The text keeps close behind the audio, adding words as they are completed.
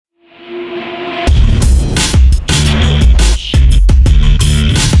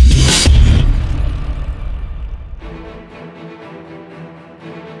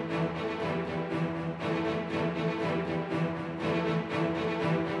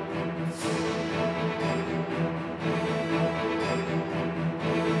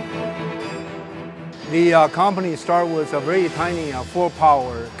The company started with a very tiny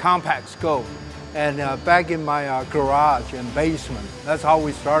 4-power compact scope, and back in my garage and basement. That's how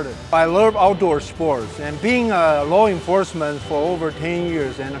we started. I love outdoor sports, and being a law enforcement for over 10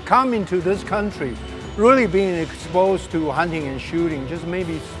 years and coming to this country, really being exposed to hunting and shooting just made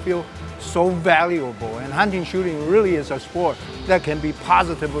me feel so valuable. And hunting shooting really is a sport that can be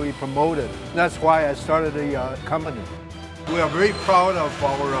positively promoted. That's why I started the company. We are very proud of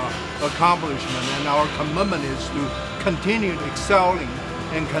our accomplishment, and our commitment is to continue excelling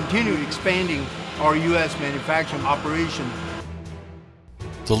and continue expanding our U.S. manufacturing operation.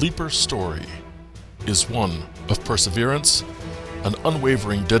 The Leaper story is one of perseverance and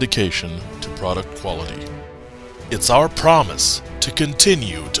unwavering dedication to product quality. It's our promise to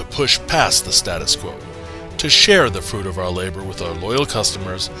continue to push past the status quo, to share the fruit of our labor with our loyal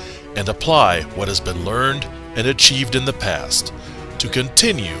customers, and apply what has been learned and achieved in the past to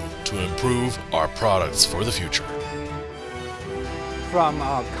continue to improve our products for the future. From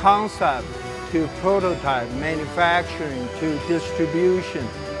concept to prototype, manufacturing to distribution,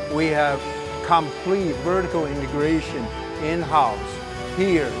 we have complete vertical integration in-house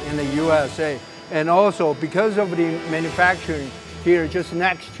here in the USA. And also because of the manufacturing here just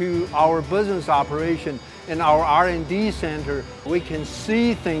next to our business operation in our R&D center, we can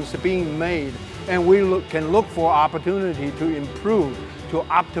see things being made, and we can look for opportunity to improve, to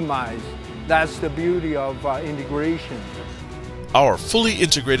optimize. That's the beauty of integration. Our fully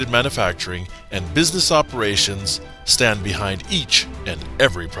integrated manufacturing and business operations stand behind each and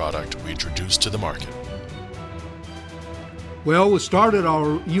every product we introduce to the market. Well, we started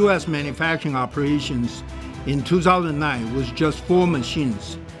our U.S. manufacturing operations in 2009 with just 4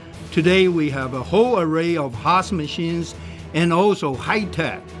 machines. Today we have a whole array of Haas machines and also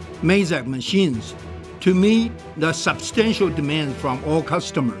high-tech Mazak machines to meet the substantial demand from all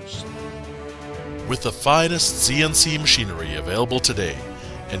customers. With the finest CNC machinery available today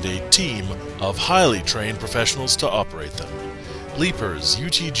and a team of highly trained professionals to operate them, Leaper's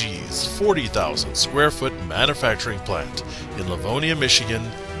UTG's 40,000 square foot manufacturing plant in Livonia, Michigan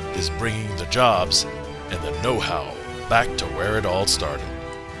is bringing the jobs and the know-how back to where it all started.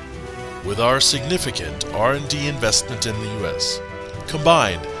 With our significant R&D investment in the U.S.,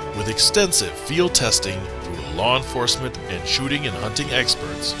 combined with extensive field testing through law enforcement and shooting and hunting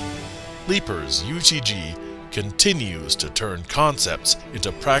experts, Leaper's UTG continues to turn concepts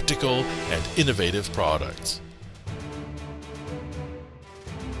into practical and innovative products.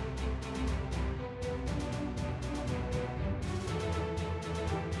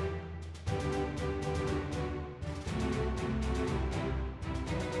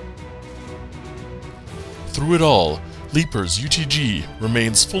 Through it all, Leaper's UTG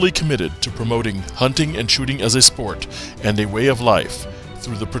remains fully committed to promoting hunting and shooting as a sport and a way of life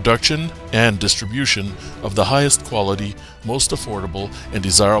through the production and distribution of the highest quality, most affordable, and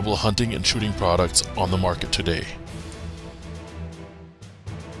desirable hunting and shooting products on the market today.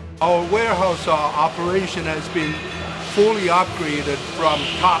 Our warehouse operation has been fully upgraded from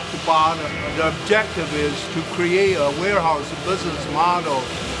top to bottom. The objective is to create a warehouse business model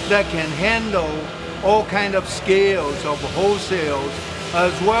that can handle all kind of scales of wholesales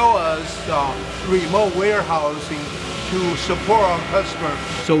as well as remote warehousing to support our customers.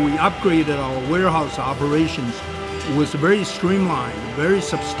 So we upgraded our warehouse operations. It was a very streamlined, very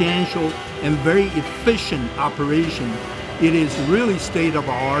substantial, and very efficient operation. It is really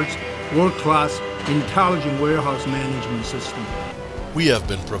state-of-the-art, world-class, intelligent warehouse management system. We have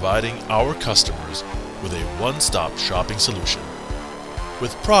been providing our customers with a one-stop shopping solution.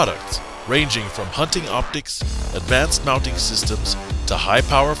 With products ranging from hunting optics, advanced mounting systems, to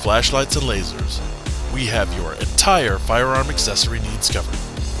high-power flashlights and lasers, we have your entire firearm accessory needs covered.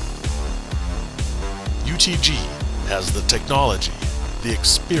 UTG has the technology, the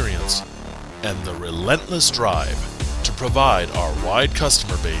experience, and the relentless drive to provide our wide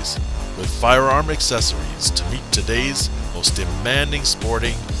customer base with firearm accessories to meet today's most demanding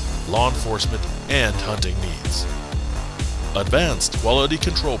sporting, law enforcement, and hunting needs. Advanced quality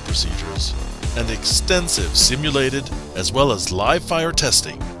control procedures and extensive simulated as well as live fire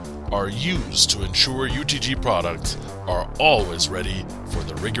testing are used to ensure UTG products are always ready for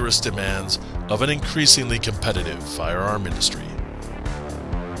the rigorous demands of an increasingly competitive firearm industry.